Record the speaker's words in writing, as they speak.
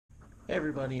Hey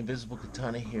everybody,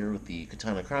 Invisiblekatana here with the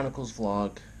Katana Chronicles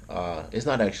vlog. It's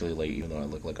not actually late, even though I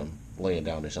look like I'm laying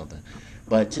down or something.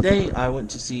 But today I went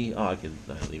to see. I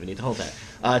don't even need to hold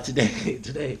that.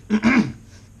 Today,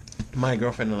 my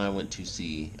girlfriend and I went to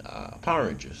see Power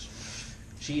Rangers.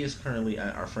 She is currently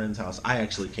at our friend's house. I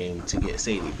actually came to get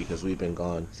Sadie because we've been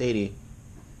gone. Sadie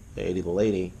the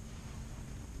lady.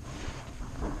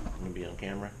 Gonna be on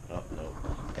camera? Oh no.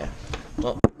 Okay.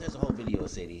 Well, there's a whole video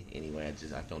of Sadie anyway.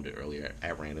 I filmed it earlier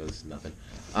at random. It's nothing.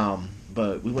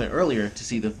 But we went earlier to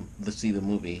see the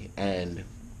movie, and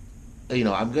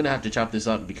I'm gonna have to chop this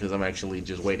up because I'm actually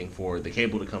just waiting for the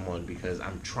cable to come on because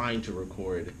I'm trying to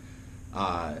record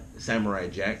Samurai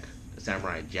Jack. I don't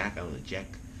know,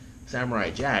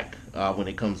 Samurai Jack when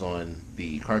it comes on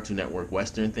the Cartoon Network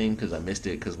Western thing because I missed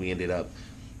it because we ended up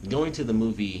going to the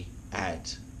movie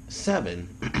at 7.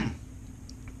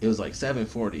 It was like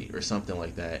 7:40 or something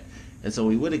like that, and so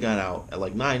we would have got out at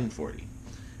like 9:40.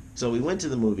 So we went to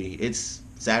the movie. It's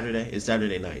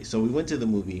Saturday night, so we went to the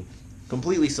movie,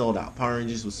 completely sold out. Power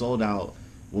Rangers was sold out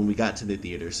when we got to the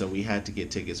theater, so we had to get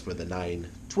tickets for the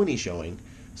 9:20 showing.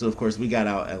 So of course we got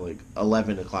out at like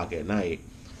 11 o'clock at night,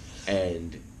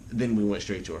 and then we went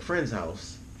straight to a friend's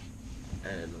house.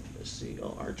 And let's see,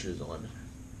 Archer's on,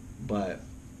 but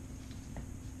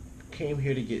came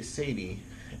here to get Sadie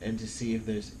and to see if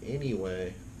there's any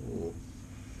way. Ooh,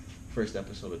 first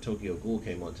episode of Tokyo Ghoul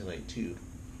came on tonight too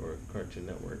for Cartoon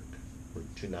Network or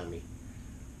Toonami.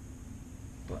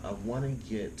 But I want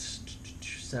to get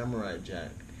Samurai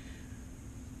Jack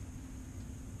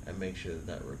and make sure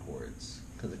that records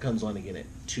because it comes on again at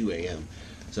 2 a.m.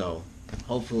 So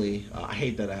hopefully, I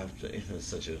hate that I have to. It's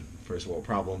such a first world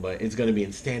problem, but it's going to be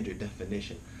in standard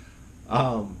definition.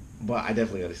 But I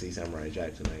definitely got to see Samurai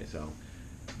Jack tonight. So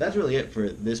that's really it for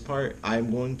this part. I'm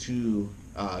going to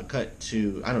cut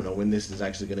to, I don't know when this is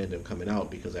actually going to end up coming out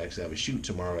because I actually have a shoot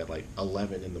tomorrow at like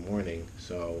 11 in the morning.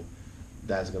 So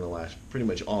that's going to last pretty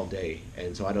much all day.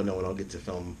 And so I don't know when I'll get to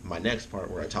film my next part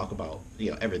where I talk about,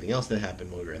 everything else that happened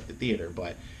when we were at the theater.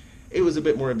 But it was a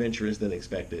bit more adventurous than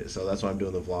expected. So that's why I'm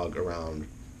doing the vlog around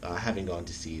having gone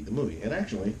to see the movie. And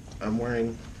actually, I'm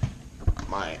wearing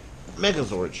my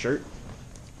Megazord shirt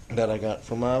that I got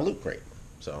from Loot Crate.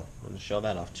 So I'm going to show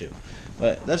that off too.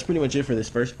 But that's pretty much it for this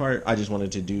first part. I just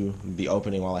wanted to do the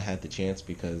opening while I had the chance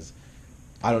because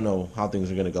I don't know how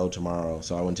things are going to go tomorrow.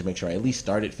 So I wanted to make sure I at least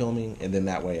started filming, and then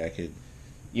that way I could,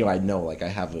 I know like I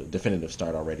have a definitive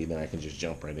start already. Then I can just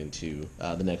jump right into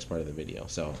the next part of the video.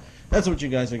 So that's what you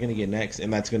guys are going to get next,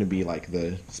 and that's going to be like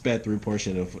the sped through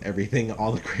portion of everything,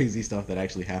 all the crazy stuff that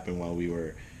actually happened while we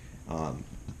were,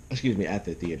 at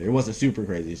the theater. It wasn't super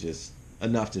crazy. It's just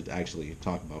enough to actually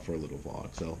talk about for a little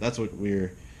vlog. So that's what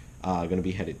we're going to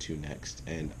be headed to next.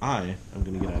 And I'm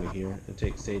going to get out of here and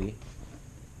take Sadie.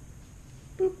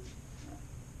 Boop.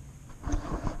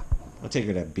 I'll take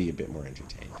her to be a bit more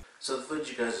entertained. So the footage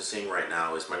you guys are seeing right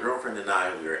now is my girlfriend and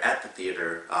I. We were at the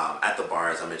theater, at the bar,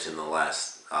 as I mentioned in the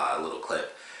last little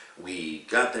clip. We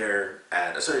got there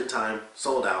at a certain time,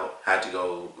 sold out, had to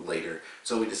go later.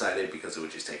 So we decided, because it would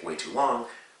just take way too long,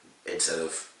 instead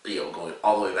of going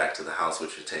all the way back to the house,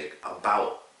 which would take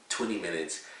about 20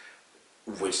 minutes,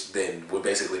 which then would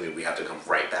basically mean we have to come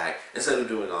right back. Instead of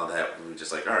doing all that, we were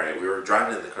just like, all right, we were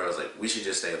driving in the car. I was like, we should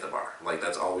just stay at the bar. Like,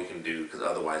 that's all we can do, because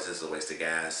otherwise this is a waste of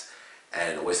gas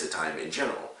and a waste of time in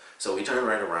general. So we turned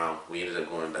right around. We ended up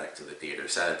going back to the theater,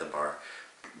 sat at the bar,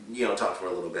 talked for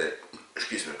a little bit.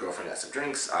 Excuse me, my girlfriend got some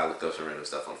drinks. I looked up some random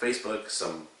stuff on Facebook.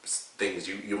 Some things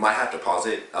you might have to pause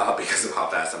it because of how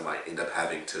fast I might end up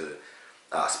having to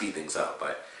speed things up,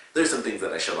 but there's some things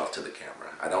that I showed off to the camera.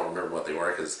 I don't remember what they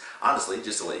were because, honestly,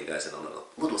 just to let you guys in on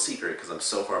a little secret, because I'm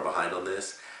so far behind on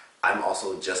this, I'm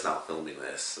also just now filming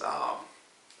this. That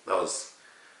was,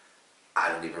 I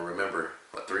don't even remember,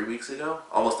 3 weeks ago?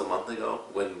 Almost a month ago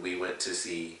when we went to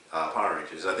see Power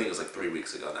Rangers. I think it was like 3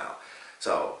 weeks ago now.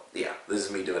 So, yeah, this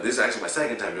is me doing it. This is actually my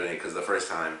second time doing it because the first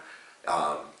time,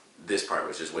 this part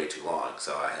was just way too long,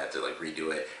 so I had to like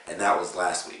redo it, and that was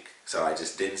last week. So I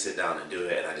just didn't sit down and do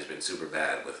it, and I just been super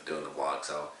bad with doing the vlog.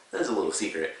 So there's a little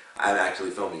secret. I'm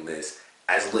actually filming this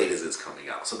as late as it's coming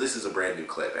out. So this is a brand new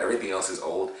clip. Everything else is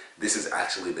old. This is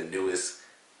actually the newest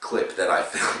clip that I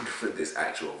filmed for this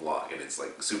actual vlog, and it's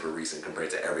like super recent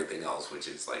compared to everything else, which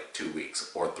is like 2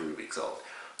 weeks or 3 weeks old.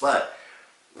 But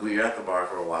we were at the bar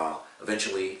for a while.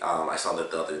 Eventually, I saw that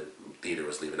the other theater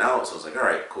was leaving out, so I was like, all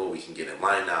right, cool, we can get in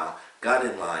line now. Got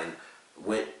in line,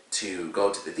 went to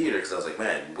go to the theater because I was like,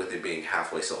 man, with it being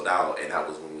halfway sold out, and that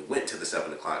was when we went to the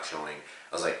 7 o'clock showing,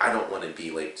 I was like, I don't want to be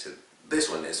late to this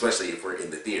one, especially if we're in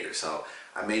the theater. So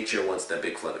I made sure once that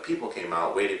big flood of people came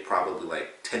out, waited probably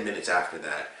like 10 minutes after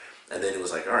that, And then it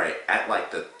was like, all right, at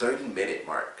like the 30-minute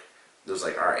mark, it was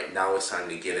like, all right, now it's time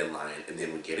to get in line, and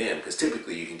then we get in, because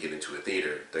typically you can get into a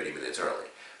theater 30 minutes early.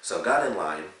 So got in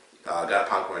line, got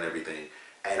popcorn and everything,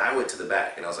 and I went to the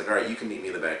back, and I was like, all right, you can meet me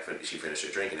in the back. She finished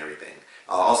her drink and everything.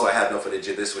 Also, I have no footage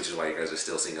of this, which is why you guys are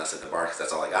still seeing us at the bar, because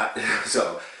that's all I got.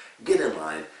 So get in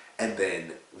line, and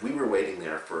then we were waiting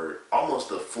there for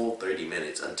almost a full 30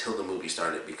 minutes until the movie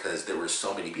started, because there were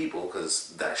so many people,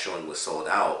 because that showing was sold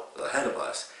out ahead of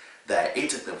us, that it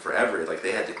took them forever. Like,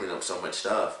 they had to clean up so much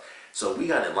stuff. So we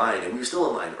got in line, and we were still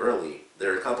in line early.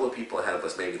 There were a couple of people ahead of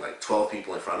us, maybe like 12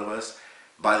 people in front of us.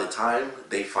 By the time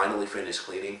they finally finished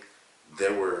cleaning,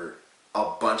 there were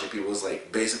a bunch of people. It was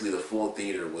like basically the full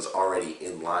theater was already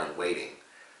in line waiting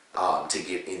to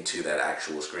get into that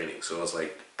actual screening. So it was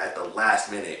like at the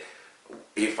last minute,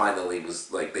 it finally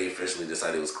was like they officially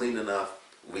decided it was clean enough.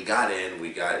 We got in,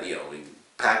 we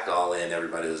packed all in,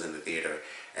 everybody was in the theater.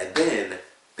 And then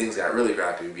things got really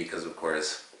crappy because, of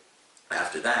course,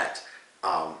 after that,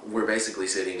 we're basically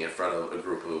sitting in front of a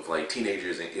group of like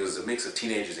teenagers, and it was a mix of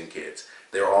teenagers and kids.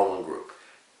 They were all one group.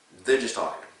 They're just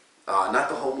talking. Not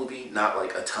the whole movie, not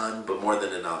like a ton, but more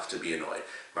than enough to be annoyed.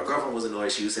 My girlfriend was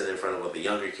annoyed. She was sitting in front of one of the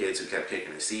younger kids who kept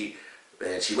kicking her seat,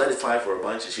 and she let it fly for a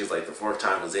bunch, and she was like, the fourth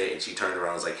time was it, and she turned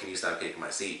around and was like, can you stop kicking my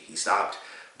seat? He stopped.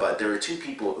 But there were two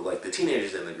people, like the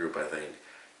teenagers in the group, I think,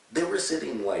 they were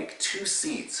sitting like 2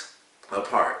 seats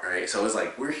apart, right? So it was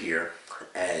like, we're here,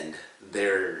 and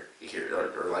they're here,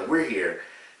 or like we're here,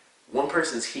 one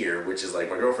person's here, which is like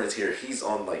my girlfriend's here, he's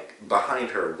on like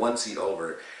behind her 1 seat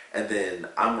over, and then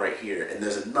I'm right here, and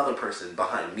there's another person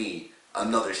behind me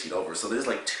another seat over. So there's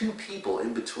like 2 people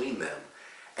in between them,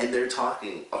 and they're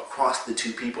talking across the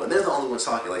 2 people, and they're the only ones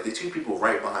talking. Like the 2 people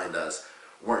right behind us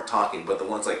weren't talking, but the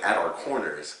ones like at our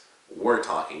corners were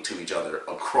talking to each other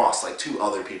across like 2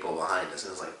 other people behind us. And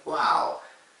it was like, wow,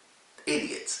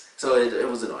 idiots. So it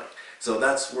was annoying. So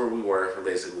that's where we were for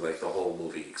basically like the whole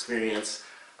movie experience.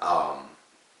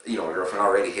 My girlfriend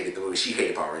already hated the movie. She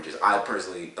hated Power Rangers. I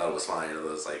personally thought it was fine. It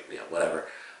was like, whatever.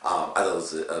 I thought it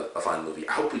was a fine movie.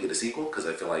 I hope we get a sequel, because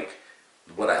I feel like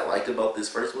what I liked about this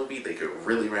first movie, they could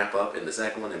really ramp up in the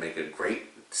second one and make a great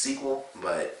sequel,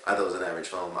 but I thought it was an average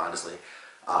film, honestly.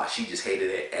 She just hated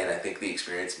it, and I think the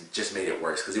experience just made it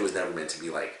worse, because it was never meant to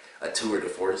be like a tour de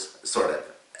force sort of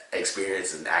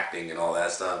experience and acting and all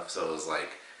that stuff. So it was like,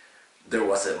 there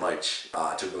wasn't much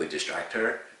to really distract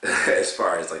her as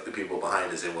far as like the people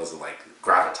behind us. It wasn't like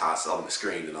gravitas on the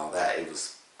screen and all that. It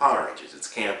was Power Rangers.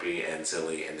 It's campy and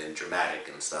silly and then dramatic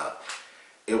and stuff.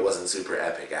 It wasn't super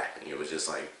epic acting. It was just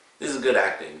like, this is good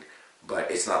acting,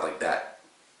 but it's not like that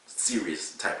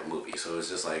serious type of movie. So it was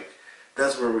just like,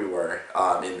 that's where we were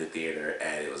in the theater,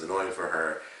 and it was annoying for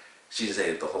her. She just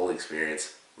hated the whole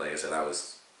experience. Like I said,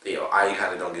 I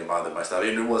kind of don't get bothered by stuff.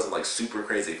 And it wasn't like super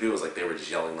crazy. If it was like they were just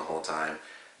yelling the whole time,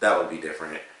 that would be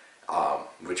different.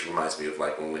 Which reminds me of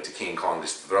like when we went to King Kong,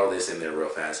 just to throw this in there real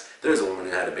fast. There's a woman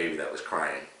who had a baby that was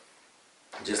crying.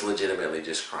 Just legitimately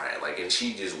just crying. Like, and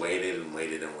she just waited and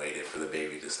waited and waited for the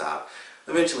baby to stop.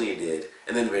 Eventually it did,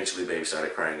 and then eventually the baby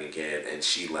started crying again, and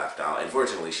she left out.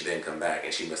 Unfortunately, she didn't come back,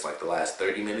 and she missed like the last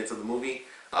 30 minutes of the movie.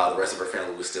 The rest of her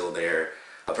family was still there.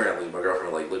 Apparently, my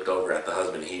girlfriend like looked over at the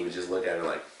husband, and he would just look at her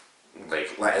like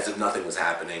as if nothing was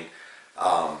happening.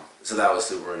 So that was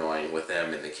super annoying with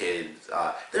them and the kid.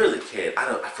 There was a kid.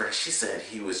 I forgot. She said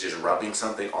he was just rubbing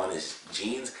something on his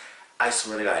jeans. I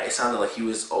swear to God, it sounded like he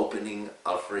was opening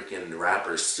a freaking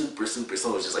wrapper super, super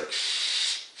slow. It was just like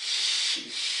shh,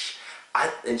 shh, shh.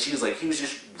 And she was like, he was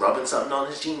just rubbing something on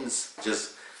his jeans,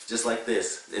 just like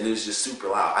this, and it was just super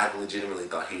loud. I legitimately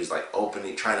thought he was like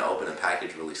trying to open a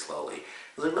package really slowly. I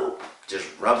was like, nope, just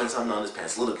rubbing something on his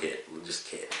pants. Little kid, just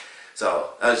kid.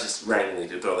 So I was just randomly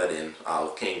to throw that in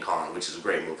with King Kong, which is a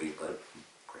great movie, but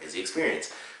crazy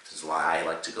experience. This is why I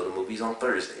like to go to movies on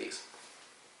Thursdays.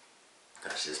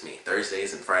 That's just me.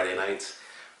 Thursdays and Friday nights,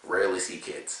 rarely see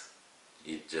kids.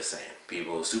 You just saying.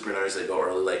 People, super nerds that go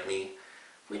early like me,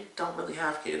 we don't really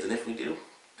have kids. And if we do,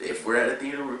 if we're at a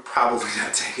theater, we're probably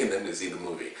not taking them to see the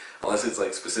movie. Unless it's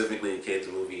like specifically a kid's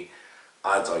movie,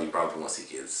 odds are you probably won't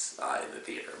see kids in the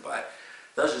theater. But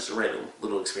that was just a random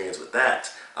little experience with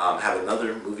that. Have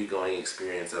another movie going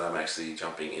experience that I'm actually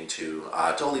jumping into.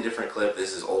 Totally different clip.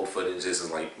 This is old footage. This is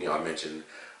like, I mentioned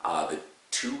the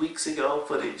 2 weeks ago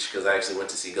footage, because I actually went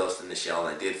to see Ghost in the Shell,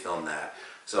 and I did film that.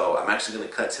 So I'm actually going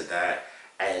to cut to that,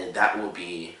 and that will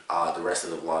be the rest of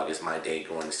the vlog is my day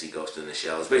going to see Ghost in the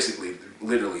Shell. It's basically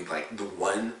literally like it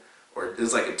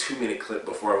was like a 2-minute clip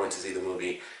before I went to see the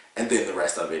movie, and then the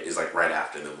rest of it is like right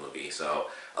after the movie. So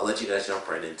I'll let you guys jump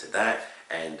right into that,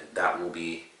 and that will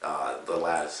be the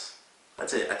last,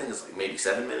 that's it. I think it's like maybe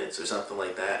 7 minutes or something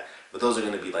like that. But those are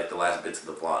going to be like the last bits of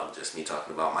the vlog, just me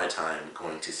talking about my time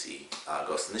going to see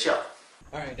Ghost in the Shell.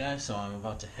 Alright guys, so I'm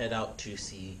about to head out to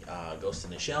see Ghost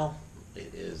in the Shell.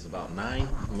 It is about 9.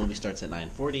 The movie starts at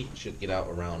 9:40. Should get out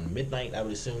around midnight, I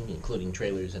would assume, including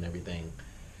trailers and everything.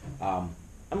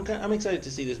 I'm excited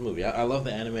to see this movie. I love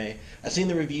the anime. I've seen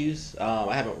the reviews.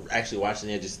 I haven't actually watched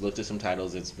it yet. Just looked at some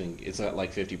titles. It's at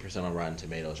like 50% on Rotten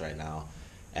Tomatoes right now,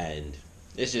 and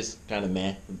it's just kind of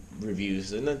meh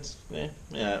reviews, and that's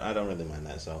I don't really mind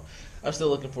that. So I'm still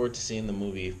looking forward to seeing the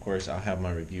movie. Of course, I'll have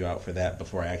my review out for that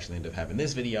before I actually end up having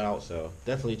this video out. So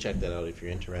definitely check that out if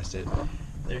you're interested.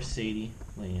 There's Sadie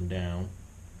laying down,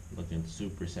 looking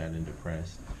super sad and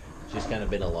depressed. She's kind of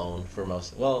been alone for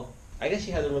most. Well, I guess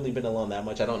she hasn't really been alone that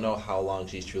much. I don't know how long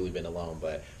she's truly been alone,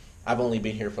 but I've only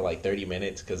been here for like 30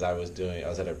 minutes because I was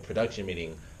at a production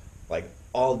meeting like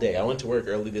all day. I went to work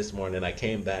early this morning. I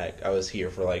came back. I was here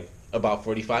for like about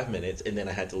 45 minutes, and then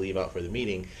I had to leave out for the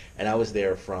meeting. And I was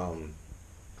there from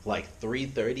like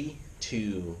 3:30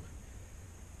 to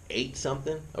 8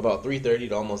 something, about 3:30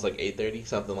 to almost like 8:30,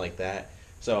 something like that.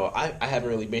 So I haven't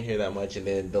really been here that much. And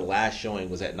then the last showing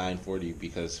was at 9:40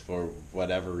 because for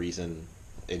whatever reason,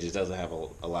 it just doesn't have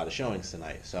a lot of showings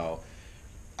tonight. So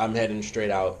I'm heading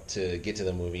straight out to get to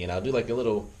the movie, and I'll do like a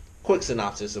little quick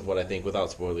synopsis of what I think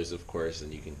without spoilers, of course,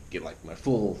 and you can get like my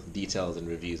full details and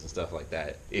reviews and stuff like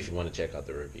that if you want to check out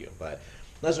the review. But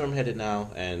that's where I'm headed now,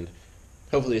 and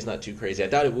hopefully it's not too crazy. I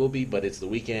doubt it will be, but it's the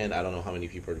weekend. I don't know how many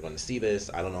people are going to see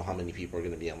this. I don't know how many people are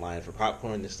going to be in line for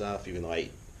popcorn and stuff, even though I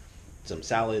ate some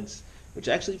salads, which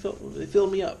actually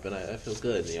filled me up, and I feel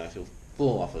good. I feel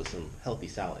full off of some healthy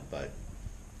salad, but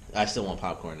I still want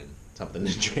popcorn and something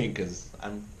to drink because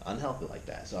I'm unhealthy like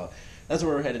that. So that's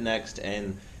where we're headed next,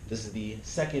 and this is the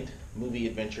second movie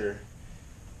adventure,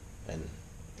 and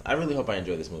I really hope I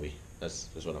enjoy this movie. That's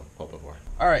what I'm hoping for.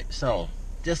 Alright, so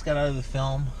just got out of the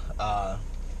film.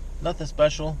 Nothing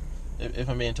special, if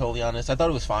I'm being totally honest. I thought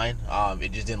it was fine.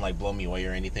 It just didn't like blow me away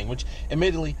or anything, which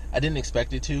admittedly I didn't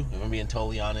expect it to, if I'm being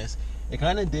totally honest. It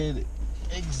kind of did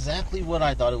exactly what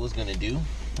I thought it was going to do,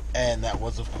 and that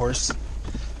was, of course,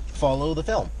 follow the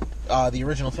film, the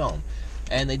original film.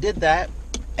 And they did that,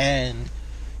 and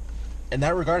in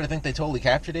that regard, I think they totally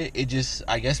captured it. It just,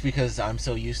 I guess because I'm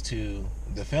so used to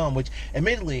the film, which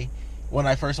admittedly, when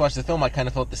I first watched the film, I kind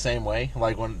of felt the same way.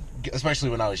 Like especially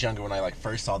when I was younger, when I like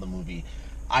first saw the movie,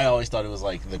 I always thought it was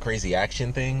like the crazy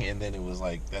action thing, and then it was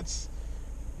like, that's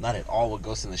not at all what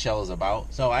Ghost in the Shell is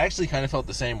about. So I actually kind of felt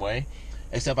the same way,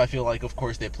 except I feel like, of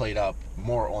course, they played up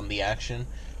more on the action.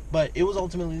 But it was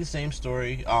ultimately the same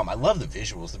story. I love the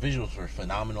visuals. The visuals were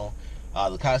phenomenal.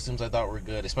 The costumes I thought were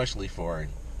good, especially for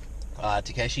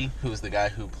Takeshi, who is the guy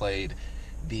who played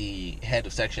the head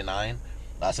of Section 9.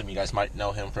 Some of you guys might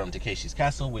know him from Takeshi's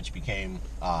Castle, which became,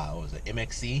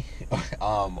 MXC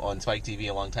on Spike TV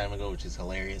a long time ago, which is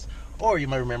hilarious. Or you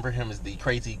might remember him as the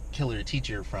crazy killer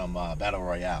teacher from Battle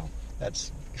Royale.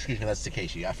 That's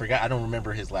Takeshi. I forgot. I don't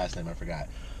remember his last name. I forgot.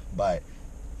 But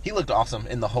he looked awesome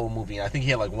in the whole movie. I think he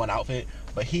had like one outfit,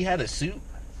 but he had a suit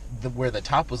where the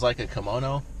top was like a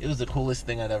kimono. It was the coolest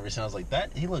thing I'd ever seen. I was like,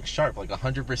 that he looks sharp like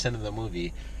 100% of the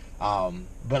movie.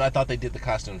 But I thought they did the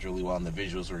costumes really well, and the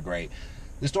visuals were great.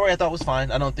 The story I thought was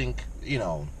fine. I don't think,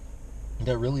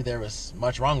 there was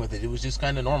much wrong with it. It was just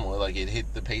kind of normal. Like, it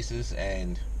hit the paces,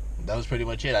 and that was pretty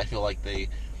much it. I feel like they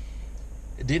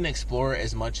didn't explore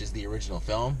as much as the original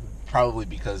film, probably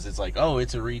because it's like, oh,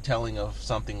 it's a retelling of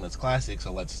something that's classic,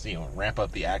 so let's, ramp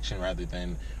up the action rather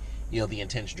than, the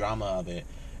intense drama of it.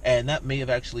 And that may have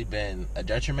actually been a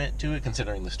detriment to it,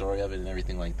 considering the story of it and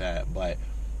everything like that. But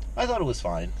I thought it was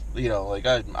fine. Like,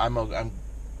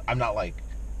 I'm not like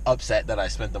upset that I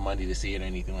spent the money to see it or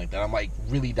anything like that. I'm like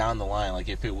really down the line. Like,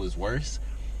 if it was worse,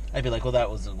 I'd be like, well,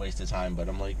 that was a waste of time. But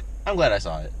I'm like, I'm glad I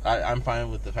saw it. I'm fine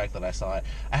with the fact that I saw it.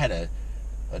 I had a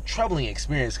troubling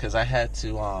experience because I had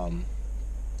to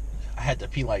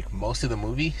pee like most of the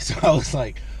movie, so I was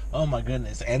like, oh my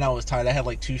goodness. And I was tired. I had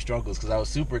like 2 struggles because I was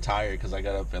super tired because I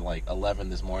got up at like 11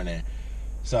 this morning.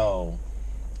 So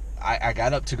I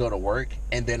got up to go to work,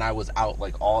 and then I was out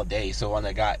like all day. So when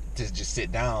I got to just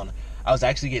sit down, I was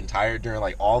actually getting tired during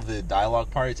like all the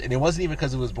dialogue parts. And it wasn't even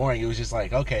because it was boring. It was just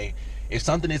like, okay, if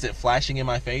something isn't flashing in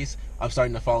my face, I'm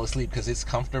starting to fall asleep because it's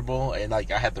comfortable. And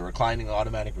like I had the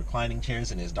automatic reclining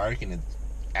chairs, and it's dark and it's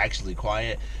actually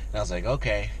quiet. And I was like,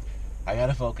 okay, I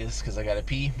gotta focus because I gotta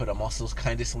pee, but I'm also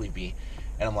kind of sleepy.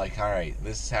 And I'm like, all right,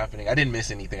 this is happening. I didn't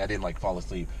miss anything. I didn't like fall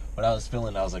asleep, but I was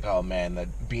like, oh man, that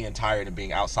being tired and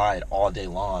being outside all day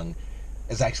long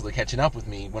is actually catching up with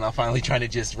me when I'm finally trying to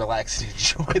just relax and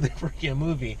enjoy the freaking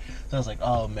movie. So I was like,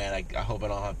 oh man, I hope I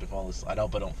don't have to fall asleep. I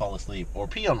hope I don't fall asleep or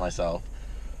pee on myself.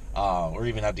 or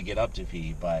even have to get up to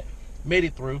pee, but made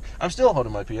it through. I'm still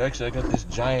holding my pee. Actually, I got this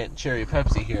giant cherry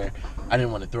Pepsi here. I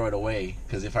didn't want to throw it away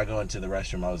because if I go into the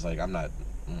restroom, I was like, I'm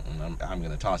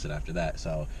gonna toss it after that.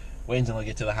 So waiting until I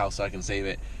get to the house so I can save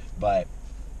it. But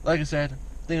like I said,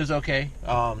 I think it was okay.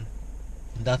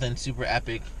 Nothing super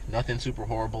epic, nothing super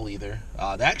horrible either.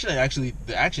 The action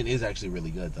is actually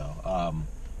really good though.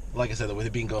 Like I said, with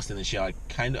it being Ghost in the Shell,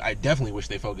 I definitely wish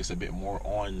they focused a bit more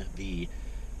on the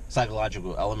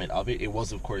psychological element of it. It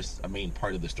was, of course, a main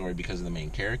part of the story because of the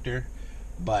main character,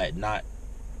 but not,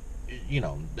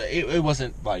 it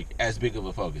wasn't like as big of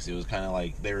a focus. It was kind of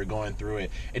like they were going through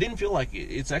it. It didn't feel like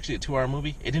it's actually a 2-hour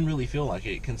movie. It didn't really feel like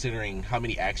it, considering how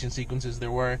many action sequences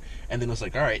there were. And then it was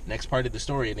like, all right, next part of the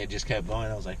story, and it just kept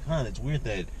going. I was like, it's weird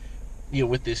that,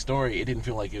 with this story, it didn't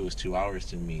feel like it was 2 hours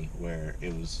to me, where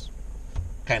it was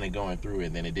kind of going through it,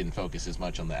 and then it didn't focus as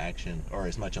much on the action or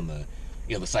as much on the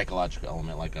the psychological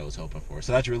element like I was hoping for.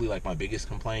 So that's really like my biggest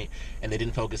complaint. And they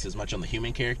didn't focus as much on the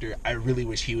human character. I really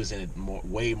wish he was in it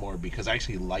way more, because I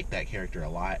actually like that character a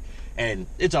lot. And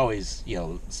it's always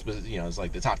it's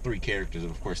like the top 3 characters,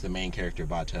 of course the main character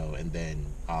Bato, and then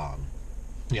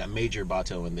Major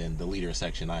Bato, and then the leader of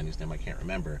Section 9, whose name I can't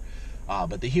remember.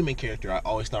 But the human character I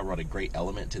always thought brought a great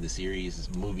element to the series,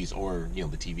 movies, or the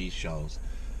TV shows.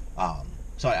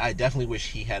 So I definitely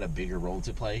wish he had a bigger role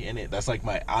to play in it. That's like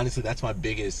that's my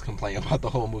biggest complaint about the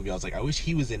whole movie. I was like, I wish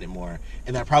he was in it more,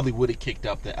 and that probably would have kicked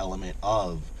up the element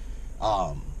of,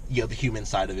 the human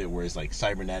side of it, where it's like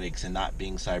cybernetics and not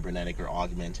being cybernetic or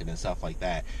augmented and stuff like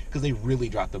that, because they really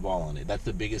dropped the ball on it. That's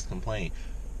the biggest complaint.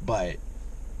 But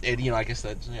I guess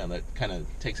that that kind of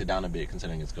takes it down a bit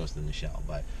considering it's Ghost in the Shell.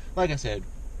 But like I said,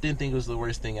 didn't think it was the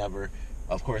worst thing ever.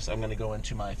 Of course, I'm going to go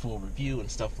into my full review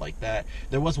and stuff like that.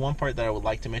 There was one part that I would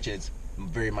like to mention. It's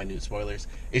very minute spoilers.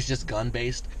 It's just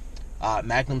gun-based.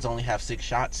 Magnums only have 6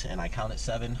 shots, and I counted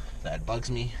 7. That bugs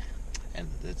me. And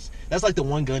that's like the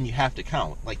one gun you have to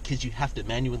count, like, because you have to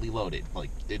manually load it. Like,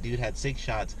 the dude had 6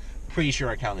 shots. Pretty sure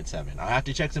I counted 7. I'll have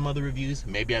to check some other reviews.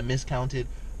 Maybe I miscounted,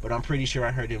 but I'm pretty sure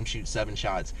I heard him shoot 7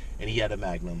 shots, and he had a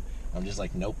Magnum. I'm just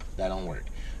like, nope, that don't work.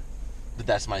 But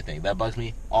that's my thing. That bugs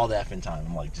me all the effing time.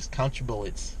 I'm like, just count your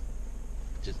bullets.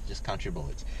 Just count your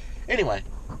bullets. Anyway,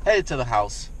 headed to the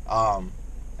house.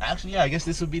 Actually, I guess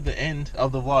this would be the end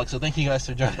of the vlog. So thank you guys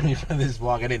for joining me for this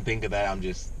vlog. I didn't think of that. I'm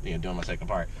just, doing my second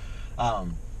part. But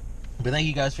thank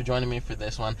you guys for joining me for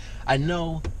this one. I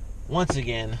know, once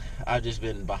again, I've just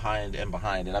been behind, and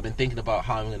I've been thinking about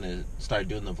how I'm going to start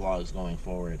doing the vlogs going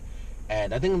forward.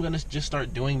 And I think I'm going to just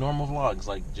start doing normal vlogs,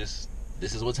 like just,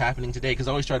 this is what's happening today, because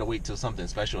I always try to wait till something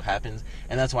special happens,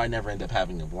 and that's why I never end up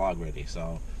having a vlog ready.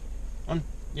 So I'm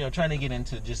trying to get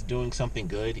into just doing something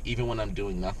good even when I'm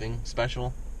doing nothing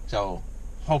special. So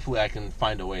hopefully I can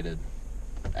find a way to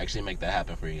actually make that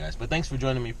happen for you guys. But thanks for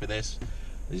joining me for these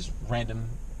random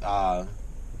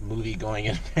movie going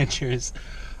adventures.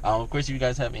 Of course, if you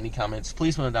guys have any comments,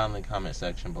 please put them down in the comment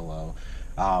section below.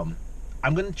 I'm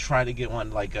going to try to get one.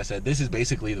 Like I said, this is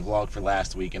basically the vlog for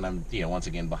last week, and I'm, once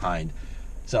again behind.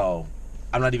 So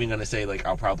I'm not even going to say, like,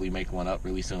 I'll probably make one up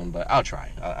really soon, but I'll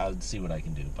try. I'll see what I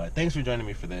can do. But thanks for joining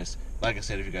me for this. Like I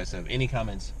said, if you guys have any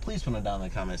comments, please put them down in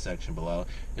the comment section below.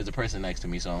 There's a person next to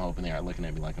me, so I'm hoping they aren't looking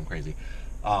at me like I'm crazy.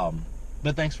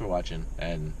 But thanks for watching,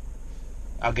 and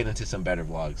I'll get into some better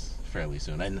vlogs fairly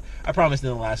soon. And I promised in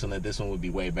the last one that this one would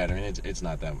be way better, and it's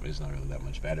not really that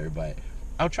much better, but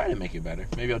I'll try to make it better.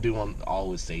 Maybe I'll do one all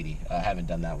with Sadie. I haven't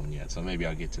done that one yet, so maybe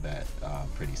I'll get to that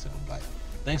pretty soon. But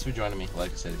thanks for joining me.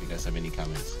 Like I said, if you guys have any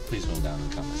comments, please put them down in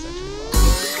the comment section below.